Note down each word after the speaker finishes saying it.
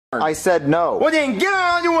I said no. Well then, get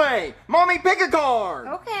out of the way! Mommy, pick a card!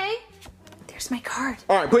 Okay. There's my card.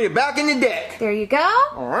 Alright, put it back in the deck. There you go.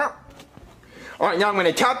 Alright. Alright, now I'm going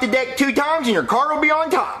to tap the deck 2 times and your card will be on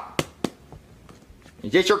top.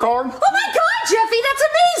 Is this your card? Oh my God, Jeffy, that's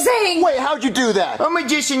amazing! Wait, how'd you do that? A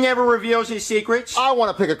magician never reveals his secrets. I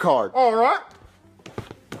want to pick a card. Alright.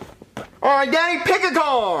 Alright, Daddy, pick a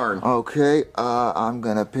card. Okay, I'm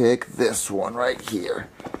gonna pick this one right here.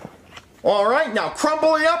 Alright, now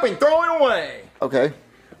crumple it up and throw it away. Okay.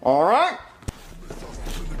 Alright.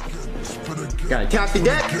 Gotta tap the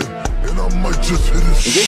deck. And I might just hit his